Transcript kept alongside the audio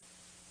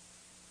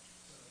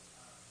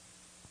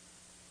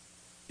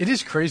It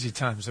is crazy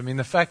times. I mean,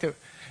 the fact that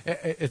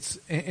it's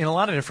in a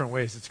lot of different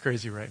ways, it's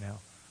crazy right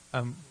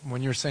now.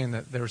 When you're saying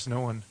that there's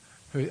no one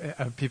who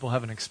people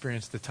haven't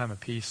experienced the time of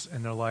peace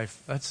in their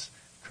life, that's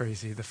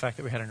crazy. The fact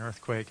that we had an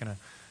earthquake and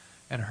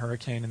a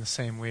hurricane in the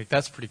same week,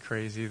 that's pretty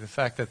crazy. The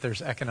fact that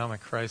there's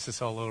economic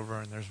crisis all over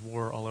and there's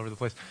war all over the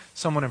place.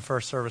 Someone in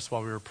first service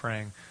while we were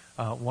praying,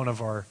 one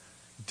of our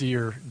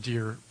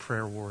dear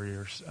prayer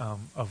warriors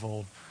of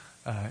old,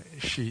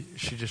 she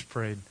just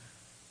prayed,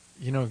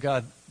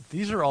 God,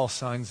 these are all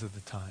signs of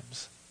the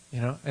times,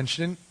 and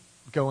she didn't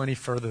go any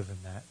further than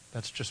that.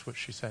 That's just what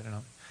she said. And I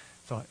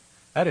thought,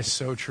 that is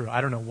so true.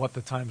 I don't know what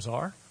the times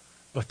are,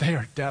 but they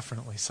are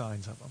definitely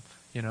signs of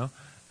them,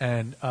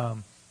 And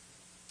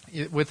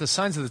with the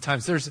signs of the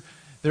times,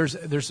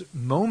 there's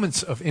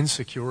moments of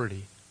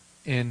insecurity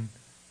in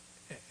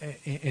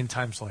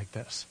times like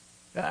this.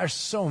 There's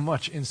so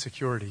much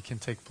insecurity can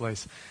take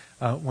place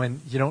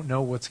when you don't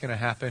know what's going to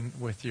happen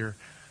with your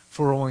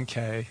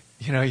 401k.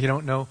 You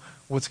don't know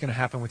what's going to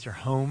happen with your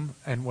home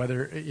and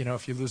whether,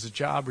 if you lose a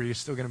job, are you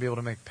still going to be able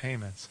to make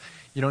payments?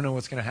 You don't know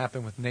what's going to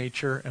happen with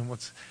nature and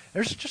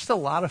there's just a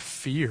lot of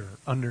fear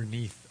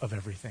underneath of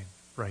everything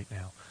right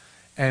now.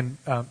 And,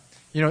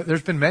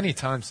 there's been many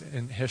times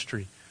in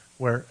history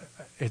where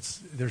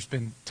there's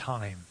been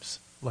times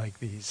like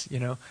these,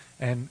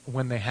 and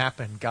when they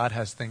happen, God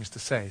has things to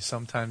say.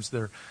 Sometimes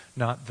they're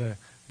not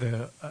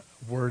the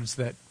words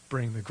that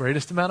bring the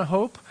greatest amount of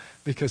hope,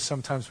 because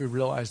sometimes we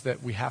realize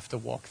that we have to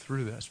walk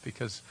through this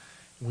because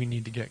we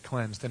need to get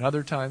cleansed. And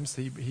other times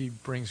he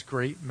brings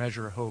great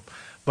measure of hope.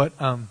 But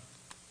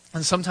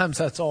and sometimes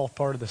that's all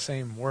part of the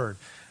same word.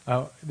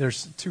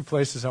 There's two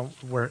places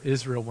where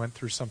Israel went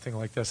through something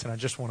like this, and I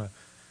just want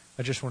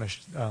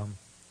to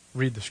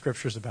read the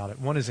scriptures about it.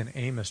 One is in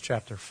Amos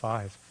chapter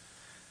 5,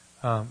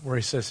 where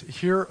he says,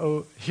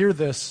 Hear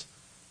this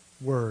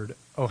word,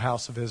 O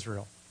house of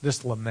Israel,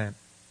 this lament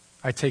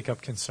I take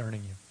up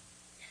concerning you.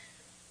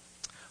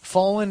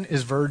 Fallen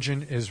is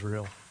virgin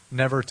Israel,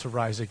 never to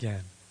rise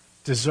again,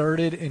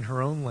 deserted in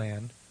her own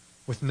land,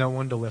 with no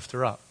one to lift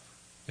her up.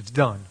 It's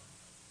done.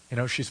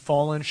 She's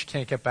fallen. She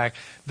can't get back.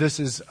 This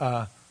is,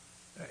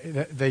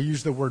 they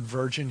use the word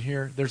virgin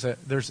here.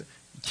 You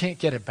can't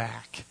get it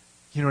back.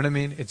 You know what I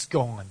mean? It's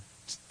gone.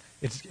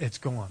 It's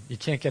gone. You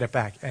can't get it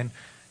back. And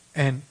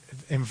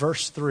in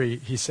verse 3,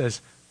 he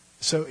says,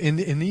 so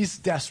in these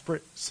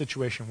desperate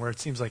situations where it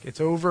seems like it's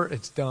over,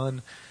 it's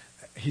done,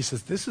 he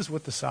says, this is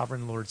what the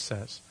sovereign Lord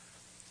says.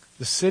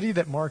 The city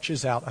that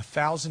marches out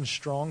 1,000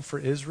 strong for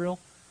Israel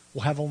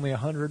will have only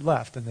 100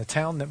 left. And the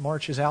town that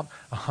marches out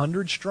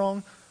 100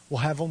 strong will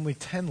have only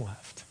 10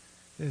 left.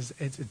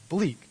 It's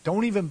bleak.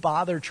 Don't even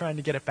bother trying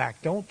to get it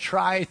back. Don't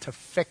try to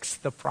fix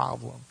the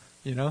problem,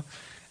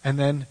 And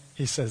then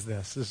he says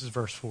this. This is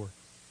verse 4.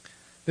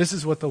 This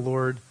is what the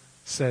Lord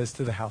says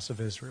to the house of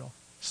Israel.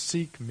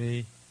 Seek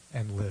me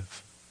and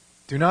live.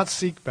 Do not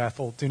seek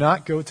Bethel. Do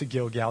not go to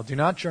Gilgal. Do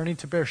not journey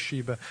to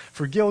Beersheba.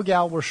 For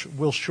Gilgal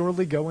will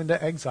surely go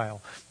into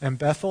exile, and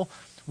Bethel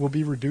will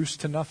be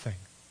reduced to nothing.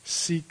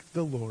 Seek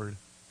the Lord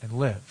and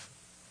live.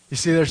 You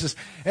see, there's this...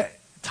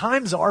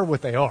 Times are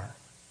what they are,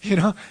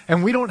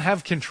 and we don't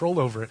have control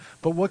over it.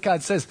 But what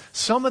God says,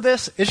 some of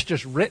this, it's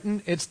just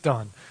written, it's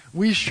done.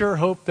 We sure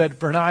hope that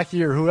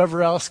Bernanke or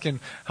whoever else can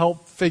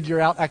help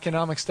figure out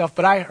economic stuff.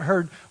 But I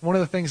heard one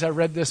of the things I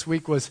read this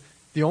week was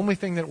the only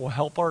thing that will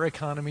help our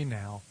economy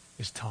now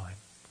is time,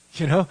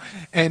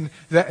 And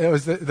that it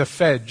was the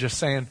Fed just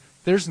saying,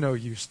 there's no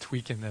use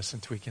tweaking this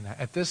and tweaking that.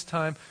 At this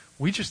time,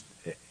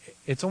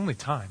 it's only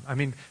time. I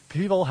mean,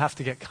 people have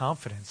to get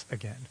confidence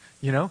again.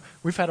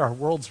 We've had our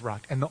worlds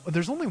rocked. And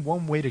there's only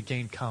one way to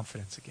gain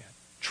confidence again,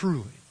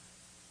 truly.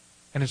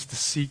 And it's to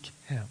seek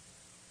him.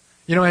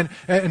 And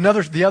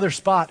the other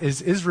spot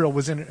is Israel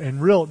was in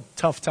real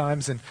tough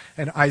times. And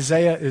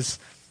Isaiah is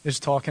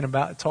talking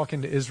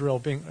to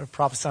Israel,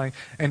 prophesying.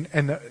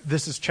 And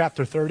this is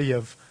chapter 30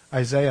 of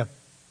Isaiah.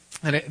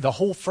 And the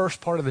whole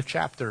first part of the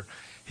chapter,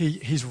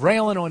 he's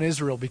railing on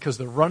Israel because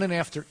they're running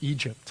after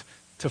Egypt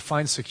to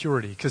find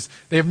security, because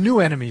they have new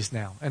enemies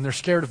now, and they're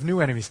scared of new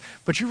enemies.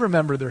 But you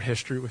remember their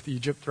history with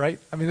Egypt, right?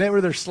 I mean, they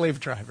were their slave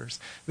drivers.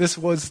 This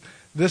was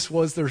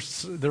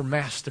their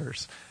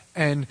masters,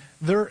 and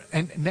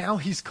now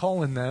he's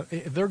calling them.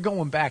 They're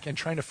going back and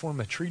trying to form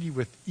a treaty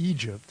with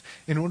Egypt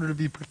in order to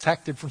be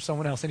protected from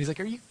someone else. And he's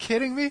like, "Are you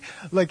kidding me?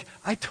 Like,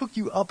 I took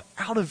you up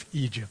out of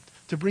Egypt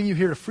to bring you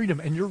here to freedom,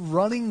 and you're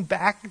running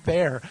back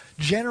there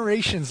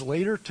generations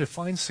later to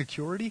find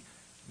security?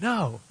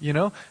 No,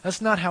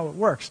 that's not how it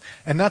works."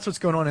 And that's what's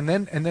going on. And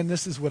then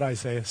this is what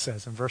Isaiah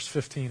says in verse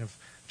 15 of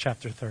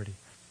chapter 30.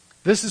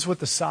 This is what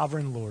the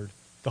sovereign Lord,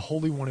 the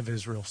Holy One of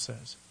Israel,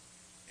 says.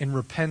 In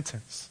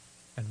repentance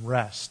and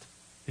rest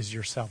is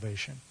your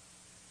salvation.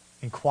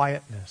 In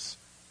quietness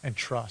and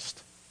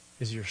trust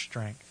is your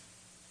strength.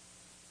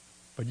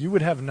 But you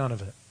would have none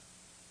of it.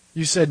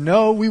 You said,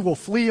 "No, we will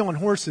flee on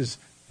horses."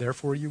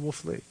 Therefore you will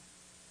flee.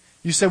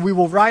 You said, "We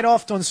will ride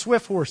off on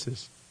swift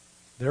horses."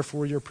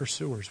 Therefore your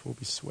pursuers will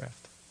be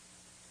swift.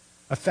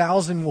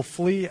 1,000 will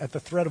flee at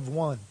the threat of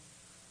one.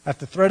 At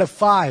the threat of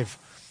 5,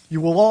 You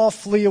will all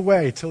flee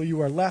away till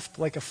you are left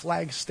like a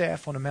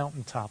flagstaff on a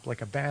mountaintop,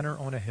 like a banner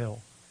on a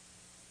hill.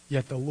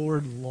 Yet the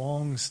Lord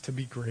longs to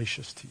be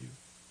gracious to you.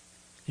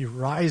 He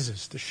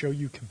rises to show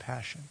you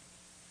compassion.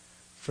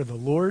 For the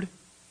Lord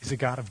is a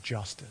God of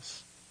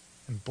justice,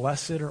 and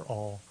blessed are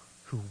all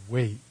who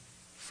wait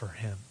for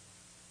him.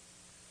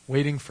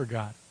 Waiting for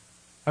God.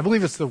 I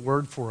believe it's the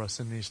word for us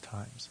in these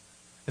times.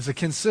 It's a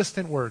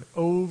consistent word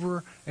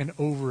over and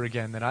over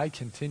again that I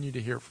continue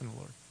to hear from the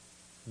Lord.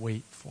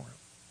 Wait for him.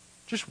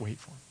 Just wait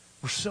for him.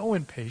 We're so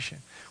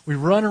impatient. We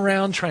run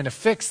around trying to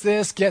fix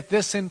this, get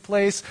this in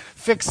place,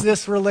 fix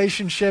this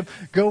relationship,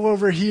 go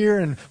over here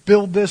and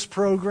build this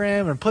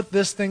program and put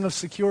this thing of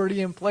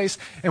security in place,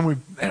 and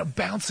we're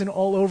bouncing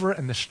all over,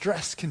 and the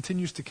stress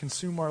continues to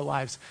consume our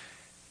lives.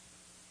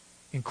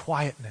 In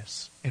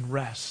quietness, in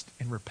rest,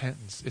 in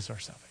repentance is our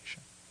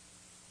salvation.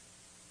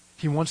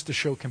 He wants to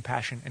show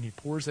compassion, and he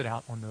pours it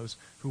out on those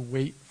who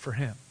wait for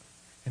him.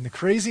 In the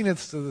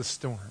craziness of the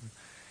storm,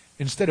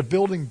 instead of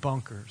building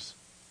bunkers,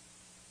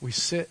 we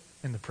sit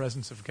in the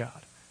presence of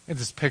God. In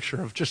this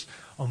picture of just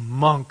a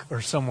monk or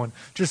someone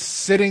just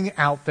sitting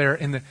out there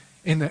in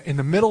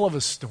the middle of a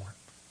storm,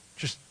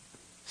 just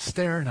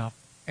staring up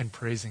and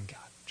praising God,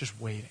 just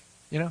waiting.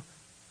 You know,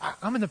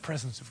 I'm in the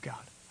presence of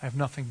God. I have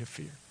nothing to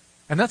fear.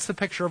 And that's the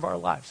picture of our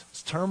lives.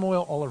 It's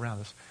turmoil all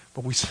around us.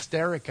 But we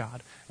stare at God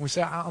and we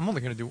say, I'm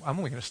only going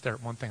to stare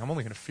at one thing. I'm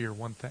only going to fear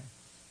one thing.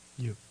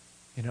 You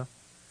know?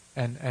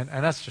 And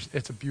that's just,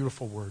 it's a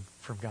beautiful word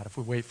from God. If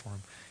we wait for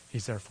him,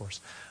 he's there for us.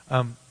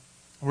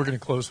 We're going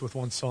to close with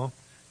one song,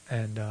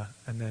 and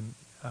then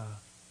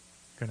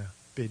going to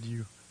bid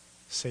you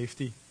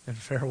safety and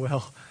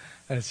farewell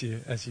as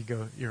you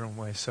go your own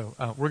way. So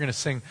we're going to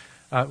sing.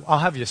 I'll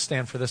have you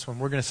stand for this one.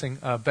 We're going to sing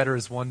 "Better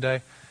Is One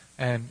Day,"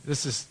 and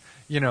this is,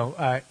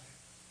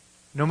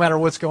 no matter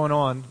what's going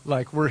on,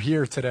 like we're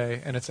here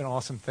today, and it's an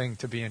awesome thing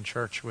to be in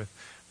church with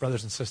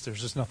brothers and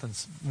sisters. There's nothing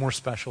more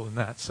special than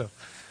that. So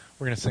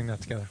we're going to sing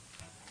that together.